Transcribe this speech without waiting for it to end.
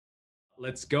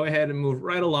Let's go ahead and move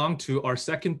right along to our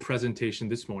second presentation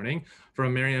this morning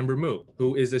from Ember Mou,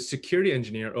 who is a security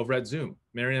engineer over at Zoom.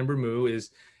 Ember Mou is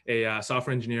a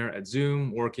software engineer at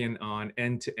Zoom working on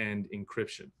end-to-end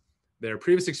encryption. Their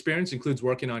previous experience includes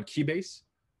working on Keybase,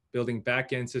 building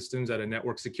back-end systems at a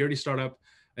network security startup,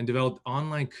 and developed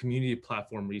online community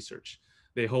platform research.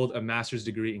 They hold a master's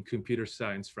degree in computer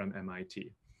science from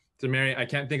MIT. So Mary, I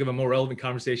can't think of a more relevant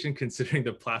conversation considering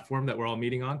the platform that we're all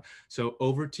meeting on. So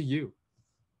over to you.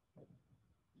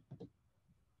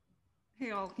 Hey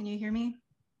all, can you hear me?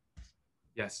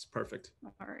 Yes, perfect.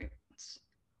 All right.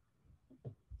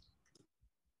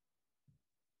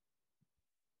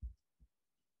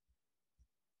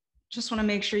 Just want to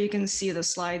make sure you can see the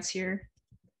slides here.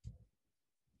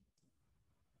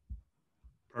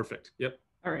 Perfect. Yep.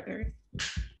 All right. All right.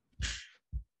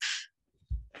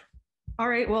 All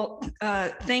right. Well,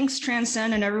 thanks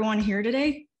Transcend and everyone here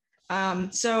today.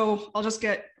 So I'll just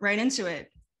get right into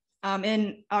it.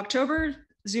 In October,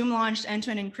 Zoom launched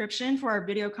end-to-end encryption for our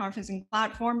video conferencing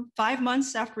platform 5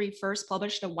 months after we first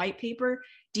published a white paper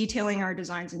detailing our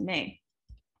designs in May.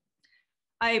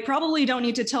 I probably don't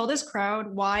need to tell this crowd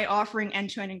why offering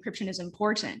end-to-end encryption is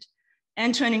important.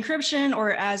 End-to-end encryption,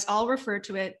 or as I'll refer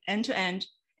to it, end-to-end,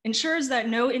 ensures that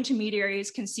no intermediaries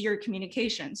can see your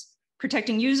communications,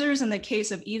 protecting users in the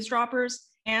case of eavesdroppers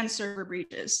and server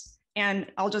breaches.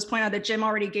 And I'll just point out that Jim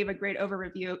already gave a great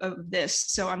overview of this,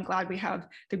 so I'm glad we have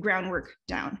the groundwork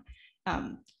down.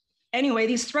 Anyway,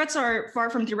 these threats are far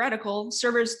from theoretical.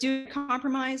 Servers do get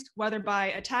compromised, whether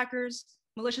by attackers,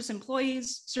 malicious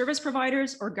employees, service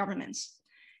providers, or governments.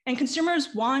 And consumers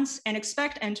want and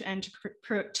expect end-to-end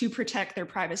to protect their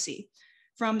privacy.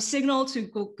 From Signal to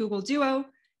Google Duo,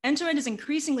 end-to-end is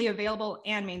increasingly available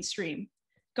and mainstream.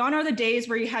 Gone are the days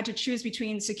where you had to choose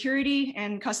between security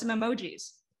and custom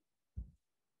emojis.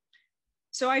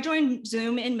 So I joined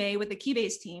Zoom in May with the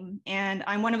Keybase team, and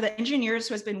I'm one of the engineers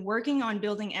who has been working on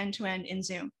building end-to-end in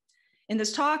Zoom. In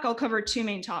this talk, I'll cover two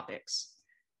main topics.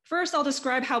 First, I'll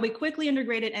describe how we quickly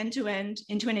integrated end-to-end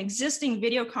into an existing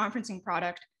video conferencing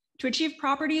product to achieve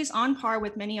properties on par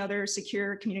with many other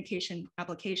secure communication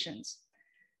applications.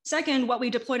 Second, what we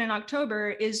deployed in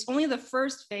October is only the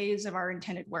first phase of our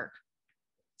intended work.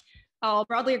 I'll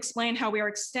broadly explain how we are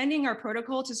extending our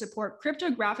protocol to support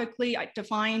cryptographically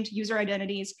defined user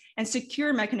identities and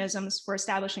secure mechanisms for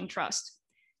establishing trust.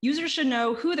 Users should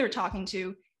know who they're talking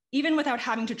to, even without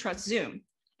having to trust Zoom.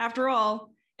 After all,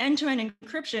 end-to-end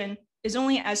encryption is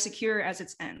only as secure as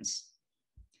its ends.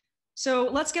 So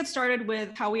let's get started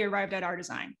with how we arrived at our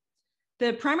design.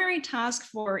 The primary task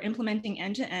for implementing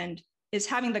end-to-end is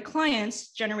having the clients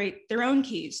generate their own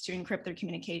keys to encrypt their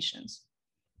communications.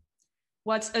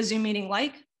 What's a Zoom meeting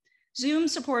like? Zoom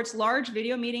supports large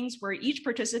video meetings where each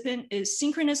participant is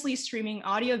synchronously streaming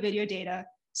audio-video data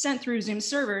sent through Zoom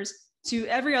servers to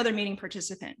every other meeting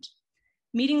participant.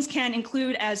 Meetings can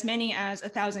include as many as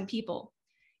 1,000 people.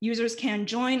 Users can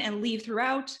join and leave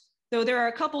throughout, though there are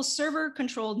a couple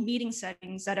server-controlled meeting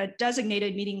settings that a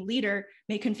designated meeting leader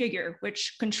may configure,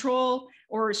 which control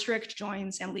or restrict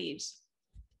joins and leaves.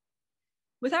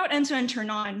 Without end-to-end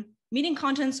turn-on, meeting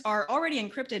contents are already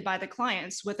encrypted by the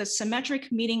clients with a symmetric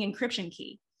meeting encryption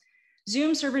key.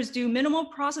 Zoom servers do minimal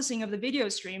processing of the video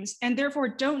streams and therefore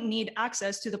don't need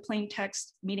access to the plain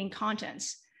text meeting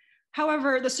contents.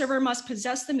 However, the server must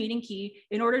possess the meeting key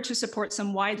in order to support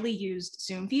some widely used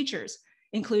Zoom features,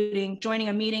 including joining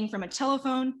a meeting from a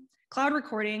telephone, cloud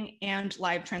recording, and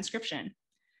live transcription.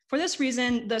 For this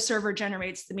reason, the server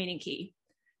generates the meeting key.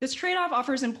 This trade-off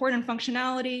offers important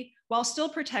functionality while still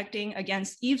protecting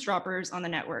against eavesdroppers on the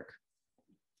network.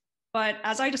 But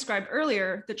as I described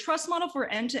earlier, the trust model for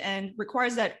end-to-end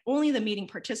requires that only the meeting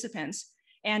participants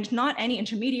and not any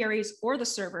intermediaries or the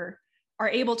server are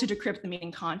able to decrypt the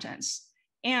meeting contents.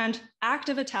 And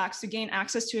active attacks to gain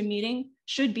access to a meeting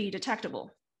should be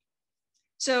detectable.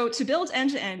 So to build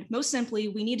end-to-end, most simply,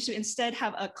 we need to instead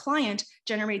have a client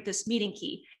generate this meeting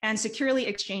key and securely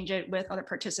exchange it with other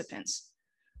participants.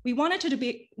 We wanted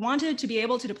to be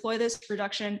able to deploy this to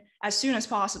production as soon as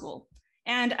possible.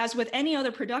 And as with any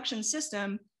other production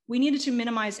system, we needed to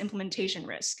minimize implementation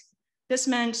risk. This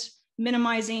meant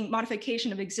minimizing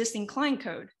modification of existing client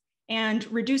code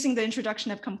and reducing the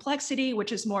introduction of complexity,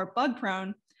 which is more bug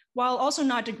prone, while also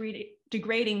not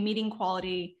degrading meeting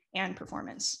quality and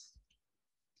performance.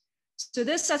 So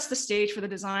this sets the stage for the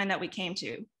design that we came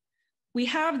to. We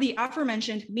have the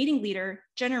aforementioned meeting leader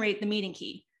generate the meeting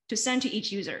key to send to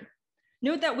each user.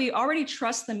 Note that we already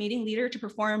trust the meeting leader to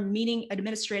perform meeting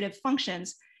administrative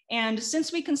functions. And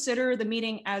since we consider the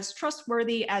meeting as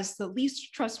trustworthy as the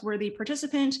least trustworthy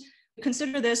participant, we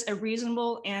consider this a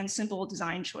reasonable and simple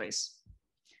design choice.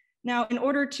 Now, in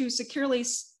order to securely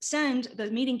send the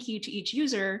meeting key to each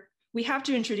user, we have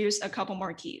to introduce a couple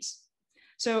more keys.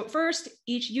 So first,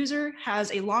 each user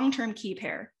has a long-term key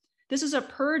pair. This is a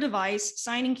per device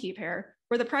signing key pair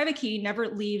where the private key never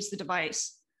leaves the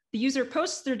device. The user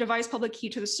posts their device public key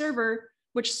to the server,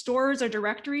 which stores a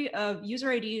directory of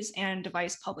user IDs and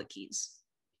device public keys.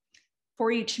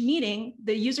 For each meeting,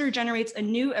 the user generates a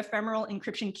new ephemeral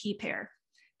encryption key pair.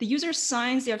 The user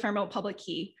signs the ephemeral public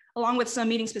key along with some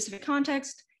meeting specific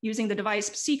context using the device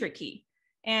secret key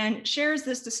and shares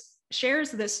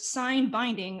this signed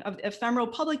binding of the ephemeral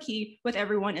public key with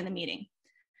everyone in the meeting.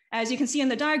 As you can see in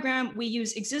the diagram, we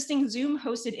use existing Zoom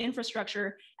hosted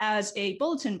infrastructure as a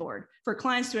bulletin board for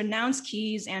clients to announce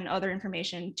keys and other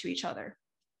information to each other.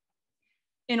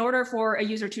 In order for a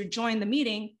user to join the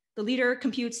meeting, the leader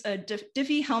computes a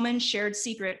Diffie-Hellman shared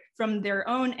secret from their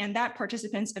own and that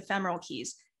participant's ephemeral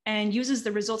keys and uses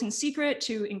the resulting secret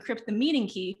to encrypt the meeting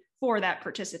key for that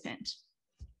participant.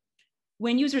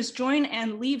 When users join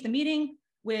and leave the meeting,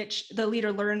 which the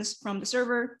leader learns from the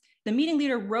server, the meeting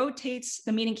leader rotates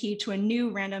the meeting key to a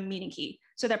new random meeting key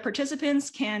so that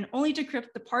participants can only decrypt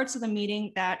the parts of the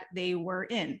meeting that they were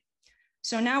in.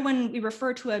 So now when we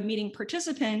refer to a meeting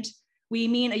participant, we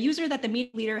mean a user that the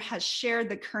meeting leader has shared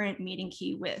the current meeting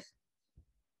key with.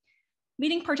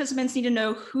 Meeting participants need to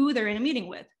know who they're in a meeting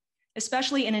with.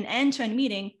 Especially in an end-to-end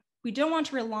meeting, we don't want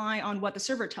to rely on what the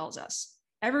server tells us.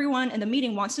 Everyone in the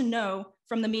meeting wants to know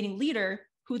from the meeting leader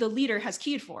who the leader has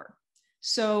keyed for.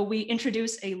 So we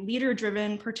introduce a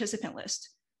leader-driven participant list,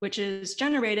 which is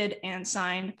generated and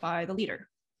signed by the leader.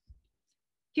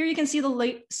 Here you can see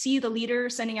the leader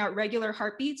sending out regular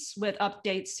heartbeats with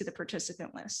updates to the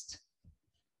participant list.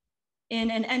 In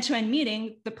an end-to-end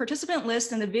meeting, the participant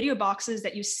list and the video boxes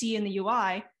that you see in the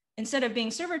UI, instead of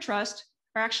being server trust,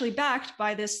 are actually backed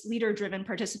by this leader-driven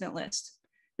participant list.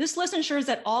 This list ensures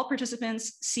that all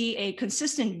participants see a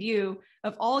consistent view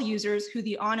of all users who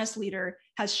the honest leader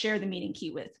has shared the meeting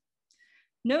key with.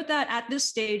 Note that at this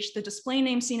stage, the display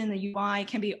name seen in the UI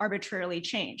can be arbitrarily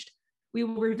changed. We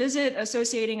will revisit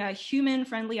associating a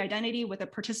human-friendly identity with a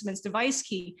participant's device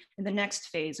key in the next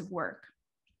phase of work.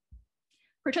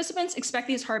 Participants expect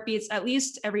these heartbeats at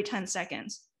least every 10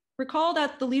 seconds. Recall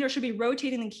that the leader should be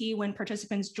rotating the key when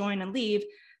participants join and leave.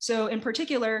 So in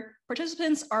particular,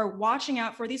 participants are watching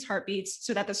out for these heartbeats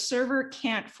so that the server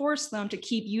can't force them to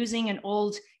keep using an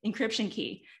old encryption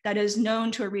key that is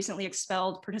known to a recently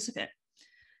expelled participant.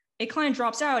 A client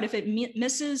drops out if it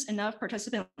misses enough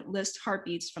participant list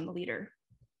heartbeats from the leader.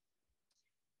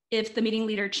 If the meeting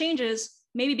leader changes,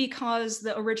 maybe because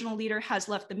the original leader has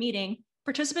left the meeting,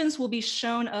 participants will be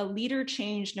shown a leader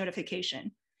change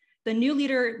notification. The new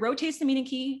leader rotates the meeting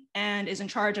key and is in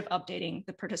charge of updating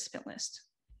the participant list.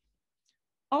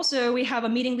 Also, we have a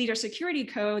meeting leader security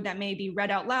code that may be read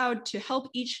out loud to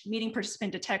help each meeting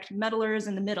participant detect meddlers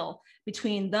in the middle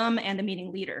between them and the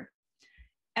meeting leader.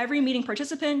 Every meeting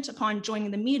participant, upon joining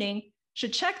the meeting,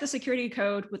 should check the security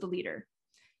code with the leader.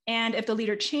 And if the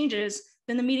leader changes,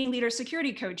 then the meeting leader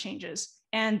security code changes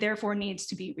and therefore needs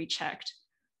to be rechecked.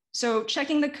 So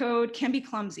checking the code can be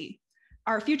clumsy.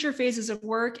 Our future phases of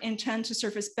work intend to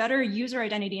surface better user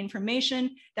identity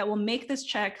information that will make this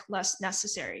check less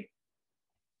necessary.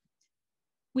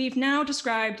 We've now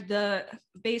described the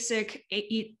basic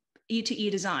E2E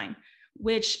design,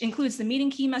 which includes the meeting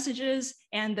key messages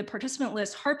and the participant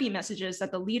list heartbeat messages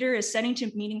that the leader is sending to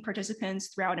meeting participants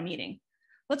throughout a meeting.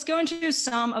 Let's go into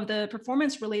some of the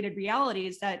performance-related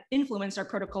realities that influence our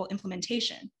protocol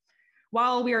implementation.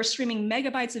 While we are streaming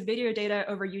megabytes of video data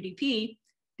over UDP,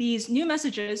 these new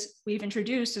messages we've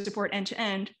introduced to support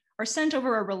end-to-end are sent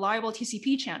over a reliable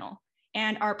TCP channel,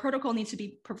 and our protocol needs to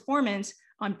be performant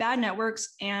on bad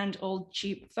networks and old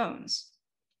cheap phones.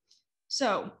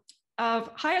 So,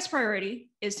 of highest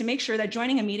priority is to make sure that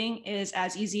joining a meeting is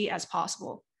as easy as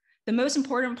possible. The most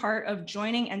important part of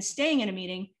joining and staying in a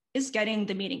meeting is getting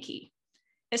the meeting key.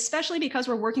 Especially because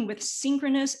we're working with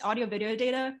synchronous audio-video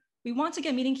data, we want to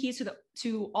get meeting keys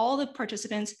to all the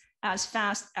participants as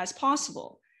fast as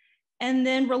possible, and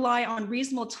then rely on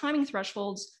reasonable timing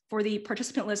thresholds for the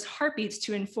participant list heartbeats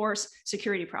to enforce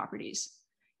security properties.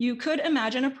 You could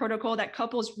imagine a protocol that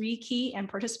couples rekey and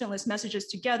participant list messages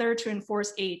together to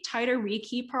enforce a tighter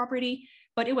rekey property,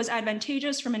 but it was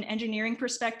advantageous from an engineering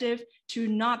perspective to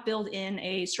not build in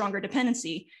a stronger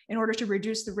dependency in order to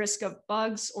reduce the risk of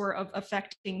bugs or of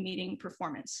affecting meeting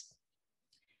performance.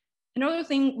 Another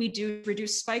thing we do to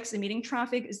reduce spikes in meeting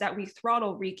traffic is that we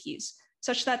throttle rekeys,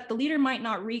 such that the leader might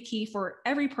not rekey for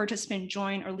every participant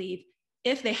join or leave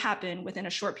if they happen within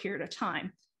a short period of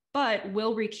time, but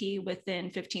will rekey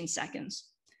within 15 seconds.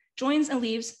 Joins and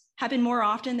leaves happen more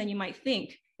often than you might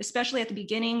think, especially at the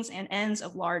beginnings and ends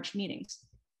of large meetings.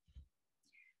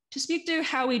 To speak to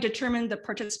how we determine the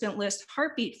participant list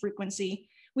heartbeat frequency,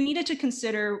 we needed to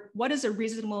consider what is a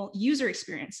reasonable user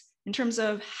experience in terms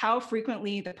of how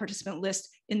frequently the participant list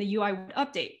in the UI would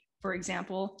update, for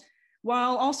example,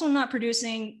 while also not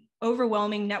producing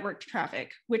overwhelming network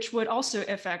traffic, which would also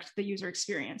affect the user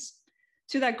experience.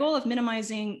 To that goal of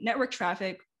minimizing network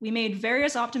traffic, we made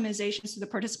various optimizations to the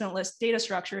participant list data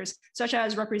structures, such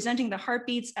as representing the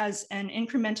heartbeats as an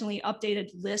incrementally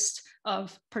updated list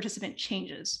of participant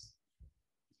changes.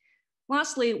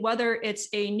 Lastly, whether it's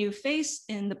a new face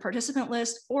in the participant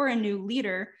list or a new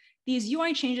leader, these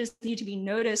UI changes need to be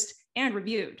noticed and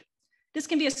reviewed. This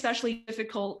can be especially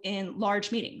difficult in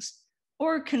large meetings.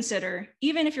 Or consider,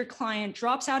 even if your client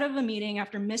drops out of a meeting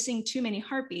after missing too many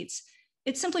heartbeats,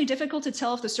 it's simply difficult to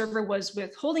tell if the server was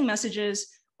withholding messages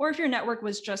or if your network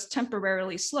was just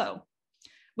temporarily slow.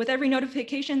 With every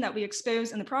notification that we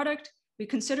expose in the product, we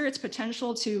consider its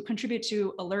potential to contribute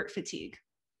to alert fatigue.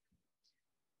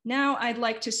 Now I'd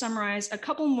like to summarize a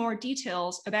couple more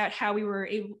details about how we were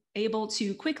able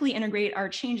to quickly integrate our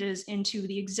changes into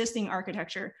the existing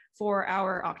architecture for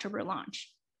our October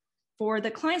launch. For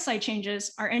the client-side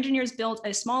changes, our engineers built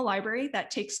a small library that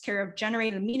takes care of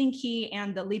generating the meeting key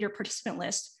and the leader participant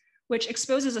list, which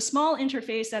exposes a small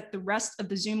interface that the rest of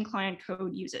the Zoom client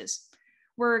code uses.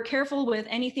 We're careful with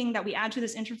anything that we add to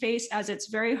this interface, as it's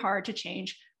very hard to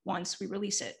change once we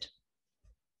release it.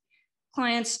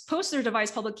 Clients post their device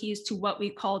public keys to what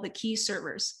we call the key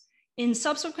servers. In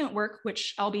subsequent work,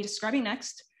 which I'll be describing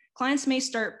next, clients may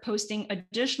start posting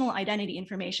additional identity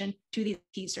information to these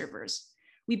key servers.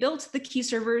 We built the key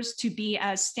servers to be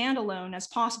as standalone as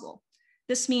possible.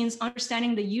 This means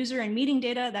understanding the user and meeting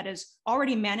data that is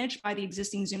already managed by the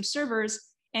existing Zoom servers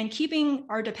and keeping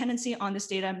our dependency on this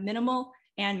data minimal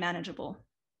and manageable.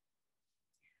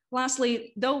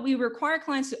 Lastly, though we require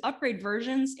clients to upgrade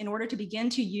versions in order to begin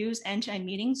to use end-to-end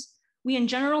meetings, we in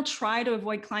general try to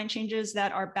avoid client changes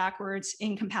that are backwards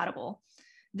incompatible.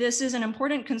 This is an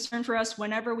important concern for us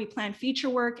whenever we plan feature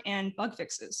work and bug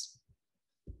fixes.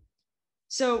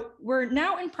 So we're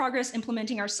now in progress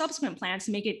implementing our subsequent plans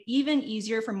to make it even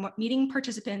easier for meeting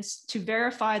participants to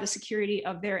verify the security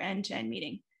of their end-to-end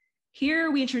meeting. Here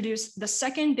we introduce the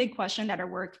second big question that our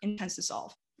work intends to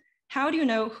solve. How do you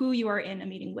know who you are in a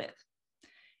meeting with?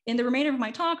 In the remainder of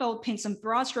my talk, I'll paint some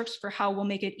broad strokes for how we'll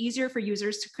make it easier for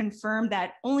users to confirm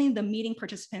that only the meeting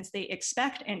participants they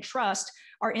expect and trust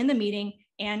are in the meeting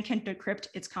and can decrypt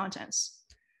its contents.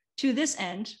 To this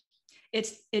end,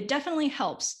 it definitely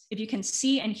helps if you can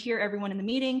see and hear everyone in the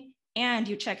meeting and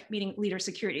you check meeting leader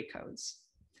security codes.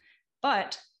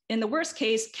 But in the worst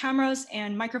case, cameras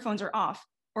and microphones are off,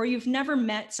 or you've never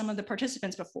met some of the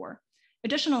participants before.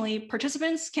 Additionally,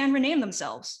 participants can rename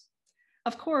themselves.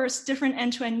 Of course, different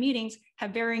end-to-end meetings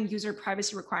have varying user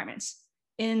privacy requirements.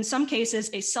 In some cases,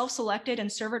 a self-selected and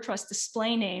server trust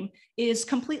display name is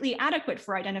completely adequate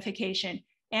for identification.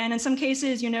 And in some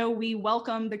cases, we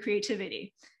welcome the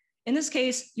creativity. In this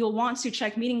case, you'll want to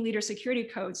check meeting leader security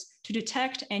codes to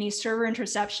detect any server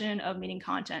interception of meeting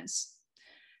contents.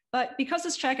 But because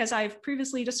this check, as I've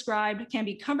previously described, can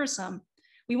be cumbersome,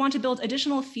 we want to build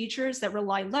additional features that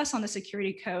rely less on the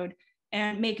security code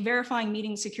and make verifying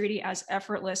meeting security as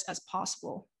effortless as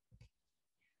possible.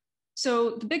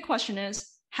 So the big question is,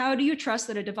 how do you trust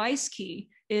that a device key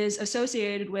is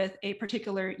associated with a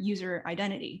particular user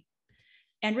identity?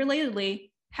 And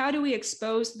relatedly, how do we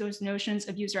expose those notions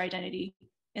of user identity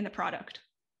in the product?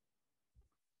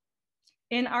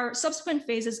 In our subsequent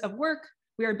phases of work,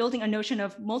 we are building a notion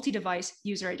of multi-device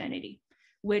user identity,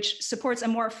 which supports a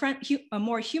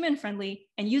more human-friendly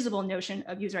and usable notion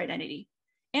of user identity.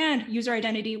 And user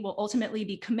identity will ultimately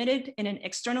be committed in an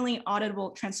externally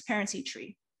auditable transparency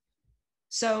tree.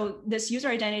 So this user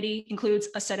identity includes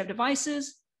a set of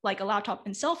devices, like a laptop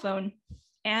and cell phone,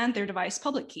 and their device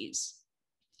public keys.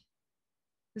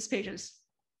 This page is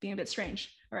being a bit strange.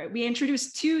 All right, we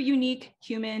introduced two unique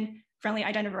human-friendly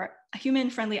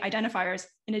identifiers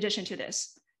in addition to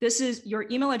this. This is your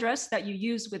email address that you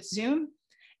use with Zoom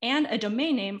and a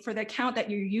domain name for the account that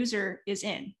your user is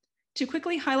in. To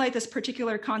quickly highlight this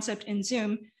particular concept in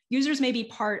Zoom, users may be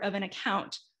part of an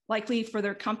account, likely for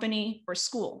their company or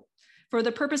school. For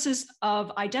the purposes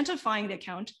of identifying the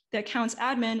account's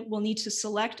admin will need to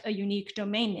select a unique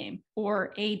domain name,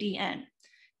 or ADN.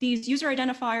 These user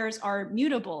identifiers are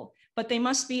mutable, but they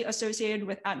must be associated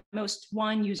with at most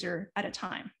one user at a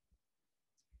time.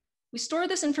 We store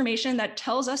this information that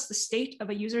tells us the state of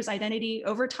a user's identity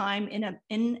over time in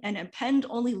an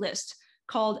append-only list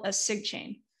called a sig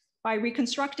chain. By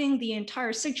reconstructing the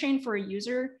entire sig chain for a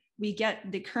user, we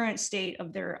get the current state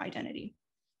of their identity.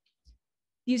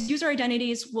 These user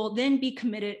identities will then be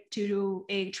committed to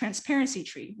a transparency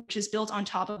tree, which is built on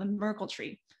top of a Merkle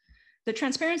tree. The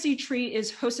transparency tree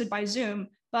is hosted by Zoom,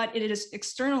 but it is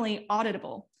externally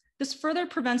auditable. This further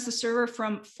prevents the server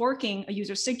from forking a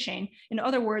user sigchain, in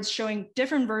other words, showing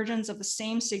different versions of the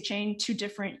same sigchain to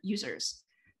different users.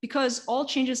 Because all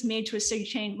changes made to a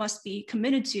sigchain must be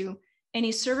committed to,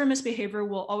 any server misbehavior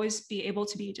will always be able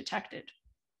to be detected.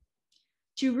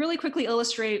 To really quickly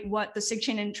illustrate what the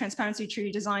sigchain and transparency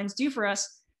tree designs do for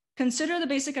us, consider the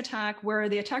basic attack where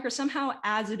the attacker somehow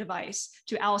adds a device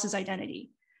to Alice's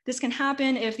identity. This can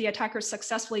happen if the attacker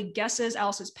successfully guesses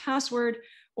Alice's password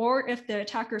or if the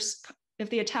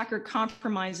attacker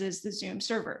compromises the Zoom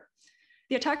server.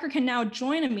 The attacker can now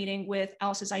join a meeting with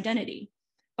Alice's identity,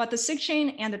 but the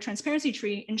sigchain and the transparency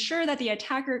tree ensure that the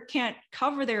attacker can't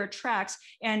cover their tracks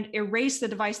and erase the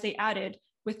device they added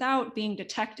without being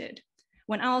detected.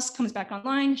 When Alice comes back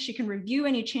online, she can review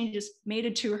any changes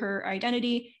made to her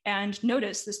identity and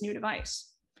notice this new device.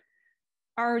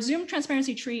 Our Zoom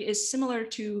transparency tree is similar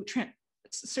to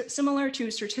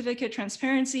certificate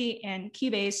transparency and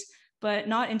Keybase, but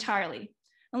not entirely.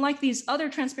 Unlike these other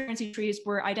transparency trees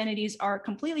where identities are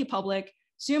completely public,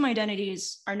 Zoom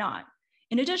identities are not.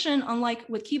 In addition, unlike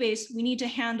with Keybase, we need to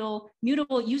handle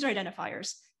mutable user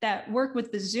identifiers that work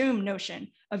with the Zoom notion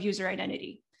of user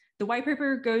identity. The white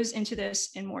paper goes into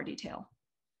this in more detail.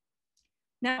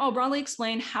 Now I'll broadly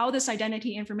explain how this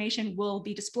identity information will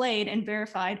be displayed and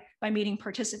verified by meeting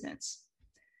participants.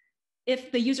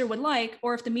 If the user would like,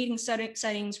 or if the meeting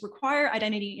settings require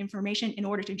identity information in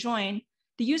order to join,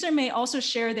 the user may also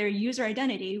share their user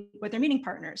identity with their meeting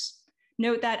partners.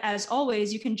 Note that, as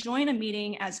always, you can join a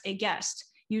meeting as a guest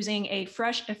using a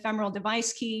fresh ephemeral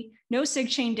device key, no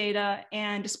sigchain data,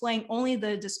 and displaying only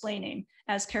the display name,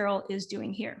 as Carol is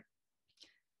doing here.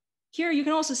 Here you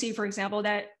can also see, for example,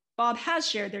 that Bob has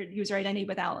shared their user identity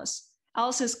with Alice.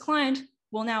 Alice's client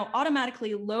will now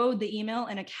automatically load the email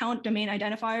and account domain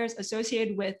identifiers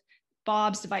associated with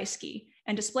Bob's device key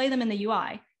and display them in the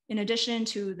UI, in addition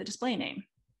to the display name.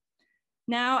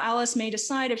 Now Alice may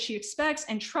decide if she expects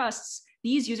and trusts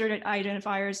these user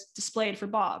identifiers displayed for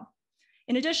Bob.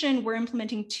 In addition, we're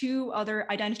implementing two other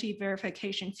identity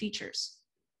verification features.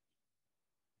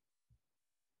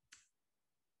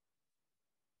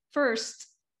 First,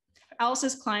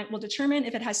 Alice's client will determine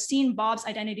if it has seen Bob's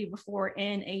identity before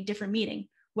in a different meeting,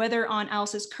 whether on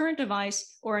Alice's current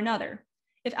device or another.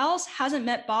 If Alice hasn't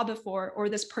met Bob before, or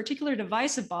this particular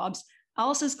device of Bob's,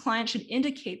 Alice's client should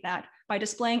indicate that by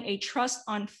displaying a trust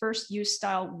on first use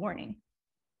style warning.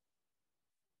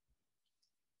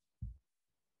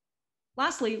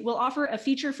 Lastly, we'll offer a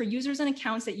feature for users and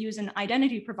accounts that use an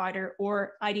identity provider,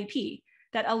 or IDP,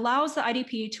 that allows the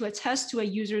IDP to attest to a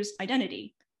user's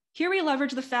identity. Here we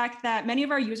leverage the fact that many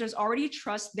of our users already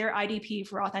trust their IDP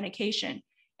for authentication,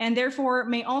 and therefore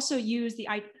may also use the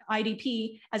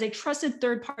IDP as a trusted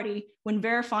third party when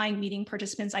verifying meeting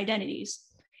participants' identities.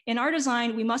 In our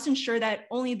design, we must ensure that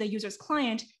only the user's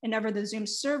client and never the Zoom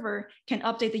server can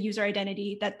update the user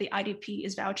identity that the IDP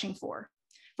is vouching for.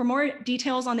 For more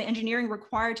details on the engineering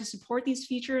required to support these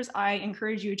features, I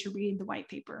encourage you to read the white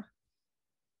paper.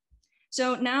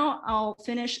 So now I'll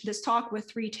finish this talk with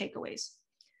 3 takeaways.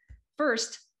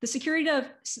 First, the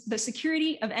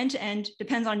security of end-to-end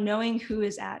depends on knowing who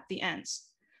is at the ends.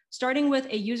 Starting with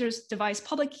a user's device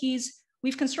public keys,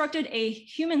 we've constructed a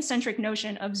human-centric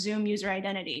notion of Zoom user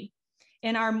identity.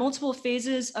 In our multiple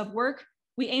phases of work,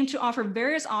 we aim to offer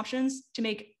various options to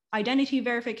make identity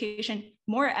verification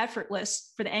more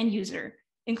effortless for the end user,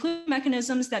 including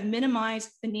mechanisms that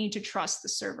minimize the need to trust the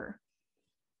server.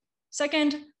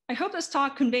 Second, I hope this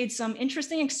talk conveyed some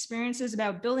interesting experiences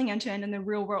about building end-to-end in the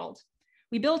real world.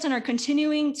 We built and are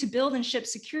continuing to build and ship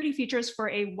security features for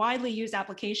a widely used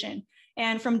application.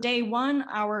 And from day one,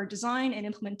 our design and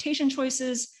implementation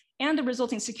choices and the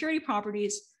resulting security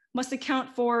properties must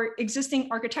account for existing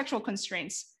architectural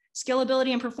constraints,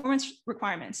 scalability and performance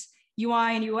requirements,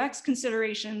 UI and UX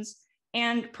considerations,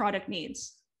 and product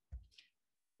needs.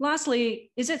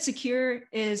 Lastly, is it secure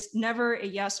is never a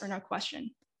yes or no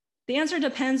question. The answer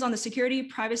depends on the security,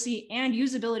 privacy, and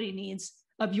usability needs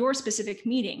of your specific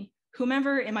meeting,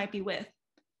 whomever it might be with.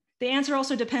 The answer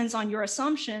also depends on your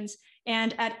assumptions,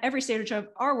 and at every stage of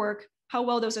our work, how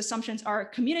well those assumptions are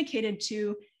communicated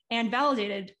to and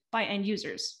validated by end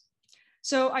users.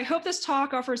 So I hope this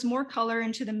talk offers more color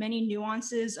into the many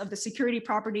nuances of the security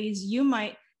properties you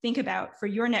might think about for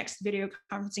your next video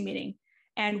conferencing meeting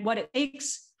and what it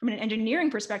takes from an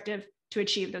engineering perspective to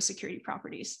achieve those security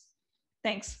properties.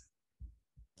 Thanks.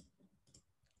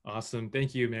 Awesome.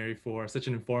 Thank you, Mary, for such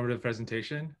an informative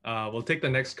presentation. We'll take the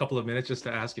next couple of minutes just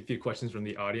to ask a few questions from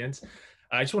the audience.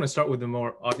 I just want to start with the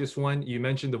more obvious one. You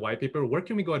mentioned the white paper. Where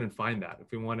can we go ahead and find that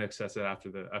if we want to access it after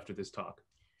this talk?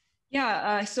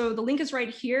 Yeah, so the link is right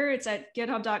here. It's at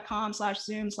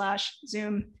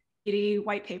github.com/zoom/zoom E2EE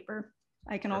white paper.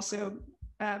 I can also,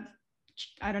 I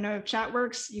don't know if chat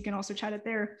works. You can also chat it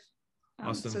there.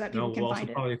 Awesome. So that people can we'll find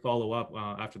also it. probably follow up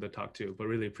after the talk too, but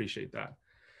really appreciate that.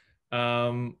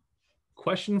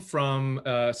 Question from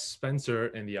Spencer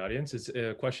in the audience.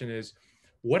 Question is,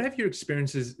 what have your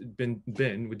experiences been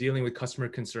with dealing with customer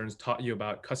concerns taught you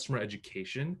about customer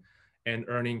education and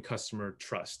earning customer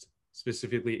trust?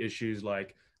 Specifically issues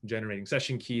like generating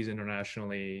session keys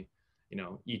internationally,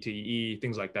 E2EE,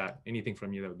 things like that. Anything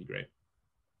from you that would be great.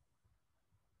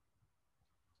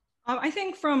 I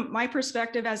think from my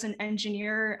perspective as an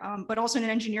engineer, but also an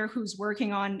engineer who's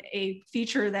working on a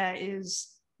feature that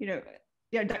is,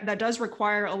 that does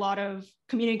require a lot of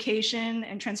communication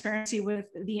and transparency with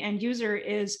the end user,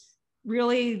 is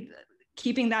really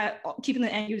keeping the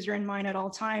end user in mind at all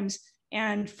times.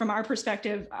 And from our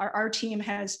perspective, our team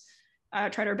has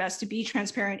tried our best to be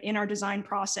transparent in our design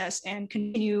process and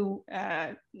continue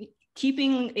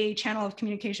keeping a channel of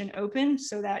communication open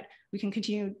so that we can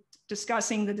continue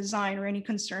discussing the design or any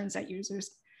concerns that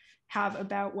users have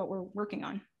about what we're working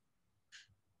on.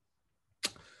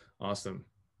 Awesome.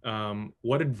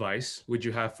 What advice would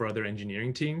you have for other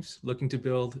engineering teams looking to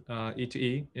build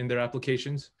E2E in their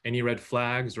applications? Any red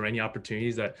flags or any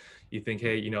opportunities that you think,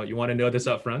 hey, you want to know this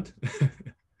up front?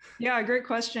 Yeah, great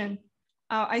question.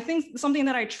 I think something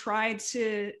that I tried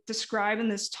to describe in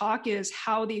this talk is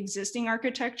how the existing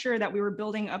architecture that we were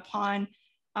building upon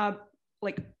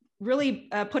really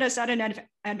put us at an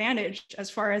advantage as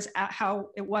far as how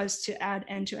it was to add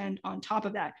end-to-end on top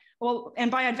of that. Well, and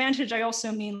by advantage, I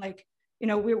also mean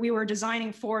we were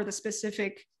designing for the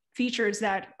specific features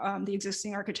that the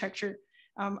existing architecture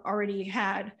already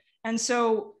had. And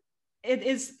so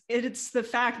it's the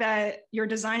fact that your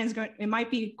design it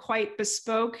might be quite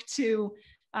bespoke to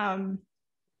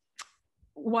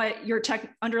what your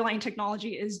underlying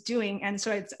technology is doing. And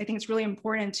so I think it's really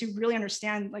important to really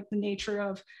understand the nature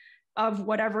of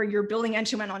whatever you're building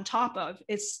end-to-end on top of.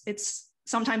 It's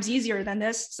sometimes easier than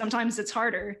this, sometimes it's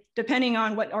harder, depending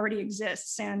on what already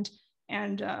exists and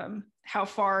how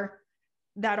far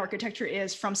that architecture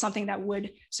is from something that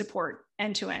would support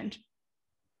end-to-end.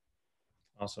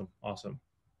 Awesome. A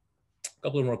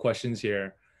couple of more questions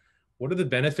here. What are the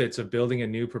benefits of building a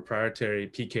new proprietary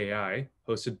PKI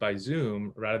hosted by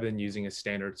Zoom rather than using a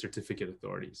standard certificate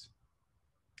authorities?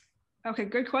 Okay,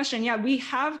 good question. Yeah, we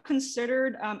have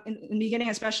considered in the beginning,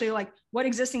 especially what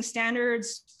existing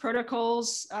standards,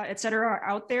 protocols, et cetera, are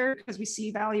out there, because we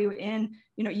see value in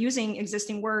using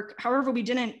existing work. However, we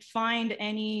didn't find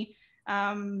any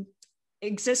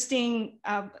existing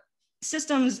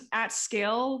systems at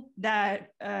scale that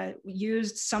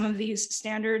used some of these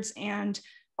standards and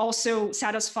also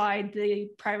satisfied the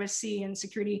privacy and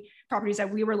security properties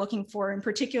that we were looking for. In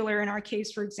particular, in our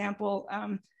case, for example,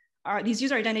 these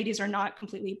user identities are not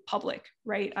completely public,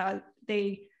 right?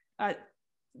 They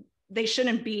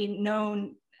shouldn't be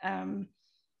known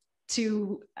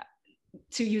to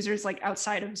users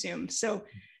outside of Zoom. So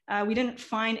we didn't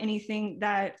find anything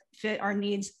that fit our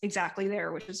needs exactly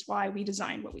there, which is why we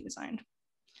designed what we designed.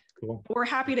 Cool. We're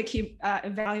happy to keep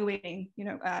evaluating,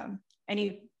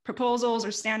 any proposals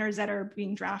or standards that are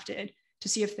being drafted to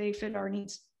see if they fit our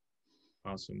needs.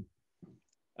 Awesome.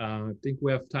 I think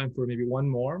we have time for maybe one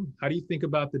more. How do you think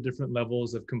about the different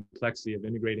levels of complexity of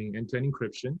integrating end-to-end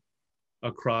encryption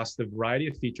across the variety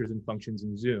of features and functions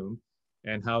in Zoom,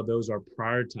 and how those are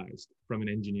prioritized from an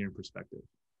engineering perspective?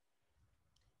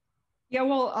 Yeah,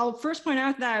 well, I'll first point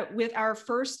out that with our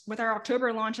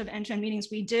October launch of end-to-end meetings,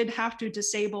 we did have to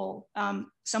disable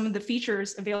some of the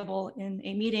features available in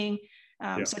a meeting,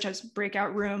 such as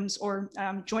breakout rooms or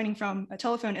joining from a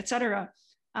telephone, et cetera.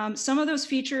 Some of those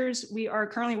features we are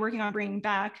currently working on bringing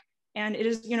back, and it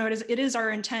is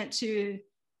our intent to.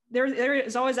 There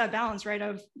is always that balance, right?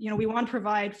 Of we want to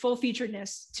provide full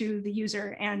featuredness to the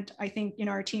user, and I think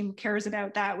our team cares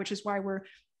about that, which is why we're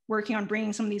working on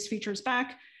bringing some of these features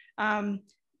back.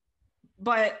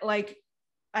 But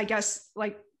I guess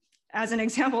as an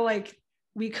example,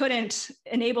 we couldn't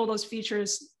enable those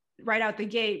features right out the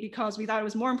gate because we thought it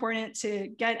was more important to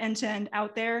get end-to-end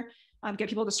out there, get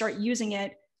people to start using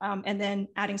it, and then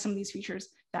adding some of these features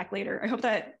back later. I hope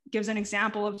that gives an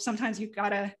example of sometimes you've got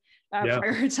to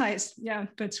prioritize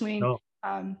between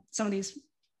some of these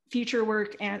feature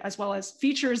work and as well as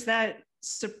features that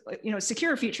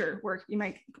secure feature work, you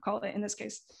might call it in this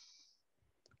case.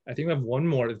 I think we have one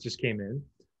more that just came in.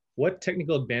 What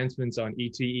technical advancements on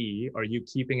E2EE are you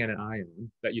keeping an eye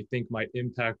on that you think might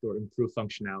impact or improve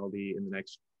functionality in the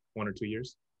next 1 or 2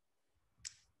 years?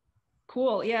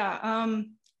 Cool. Yeah.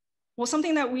 Well,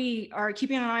 something that we are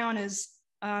keeping an eye on is,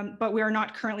 but we are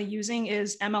not currently using,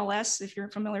 is MLS. If you're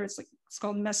familiar, it's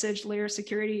called Message Layer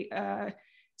Security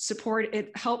Support.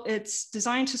 It's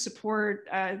designed to support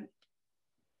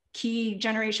key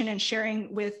generation and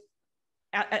sharing with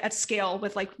at scale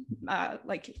with like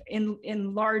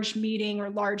in large meeting or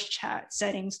large chat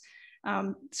settings.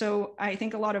 So I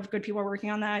think a lot of good people are working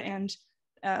on that, and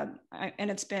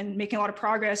it's been making a lot of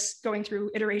progress going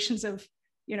through iterations of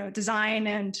design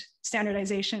and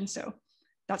standardization. So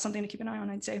that's something to keep an eye on,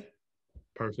 I'd say.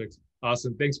 Perfect.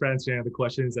 Awesome. Thanks for answering the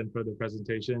questions and for the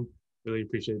presentation. Really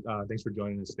appreciate it. Thanks for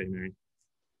joining us today, Mary.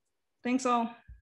 Thanks all.